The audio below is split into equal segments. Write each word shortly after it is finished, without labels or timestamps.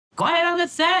Go ahead on the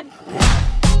set.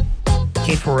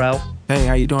 Hey, Pharrell. Hey,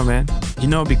 how you doing, man? You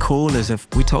know what'd be cool is if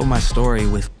we told my story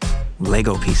with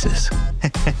Lego pieces.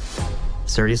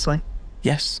 Seriously?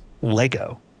 Yes.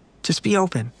 Lego. Just be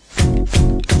open.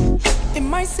 It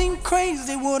might seem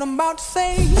crazy what I'm about to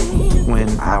say. When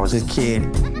I was a kid,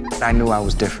 I knew I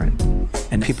was different.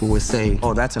 And people would say,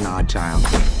 oh, that's an odd child.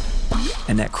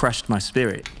 And that crushed my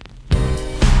spirit.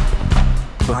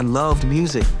 But I loved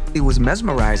music. It was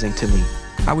mesmerizing to me.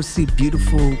 I would see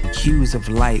beautiful hues of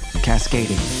light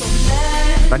cascading.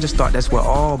 I just thought that's what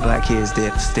all black kids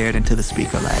did, stared into the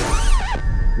speaker like,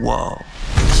 whoa.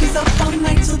 She's up all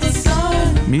night to the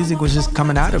sun. Music was just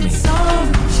coming out of me.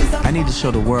 I need to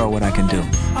show the world what I can do.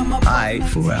 Hi,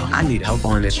 Pharrell. I need help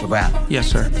on this rap.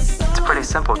 Yes, sir. It's pretty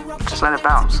simple. Just let it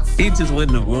bounce. He just went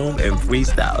in the room and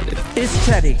freestyled it. It's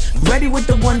Teddy, ready with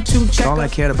the 1-2 check. All I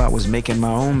cared about was making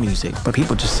my own music, but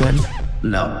people just said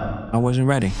No. I wasn't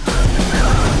ready.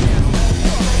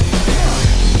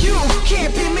 You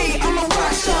can't be me, I'm a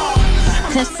rock star.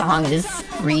 This song is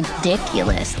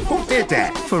ridiculous. Who did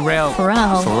that? Pharrell.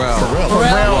 Pharrell.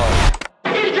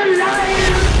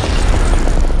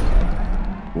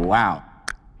 Wow.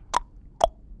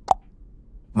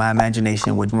 My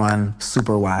imagination would run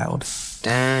super wild.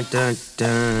 Dun, dun,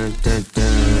 dun, dun,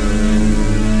 dun.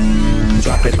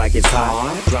 Drop it like it's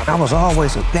hot. I was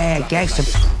always a bad gangster,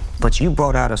 but you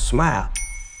brought out a smile.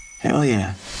 Hell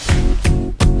yeah.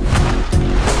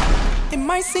 It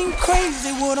might seem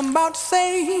crazy what I'm about to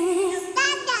say.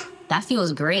 That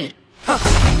feels great. Clap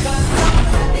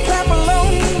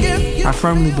along if you I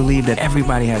firmly believe that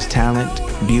everybody has talent,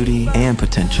 beauty, and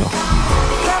potential.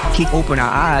 Keep open our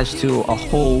eyes to a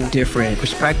whole different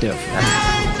perspective.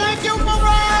 Thank you,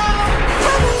 Pharrell.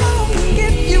 Clap along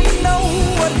if you know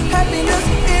what happiness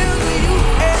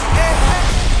is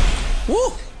to you.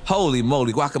 Woo! Holy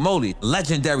moly, guacamole.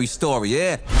 Legendary story,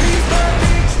 yeah?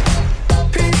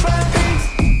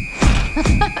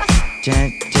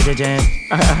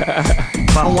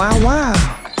 Wow, wow.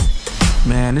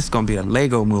 Man, this is gonna be a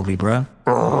Lego movie, bruh.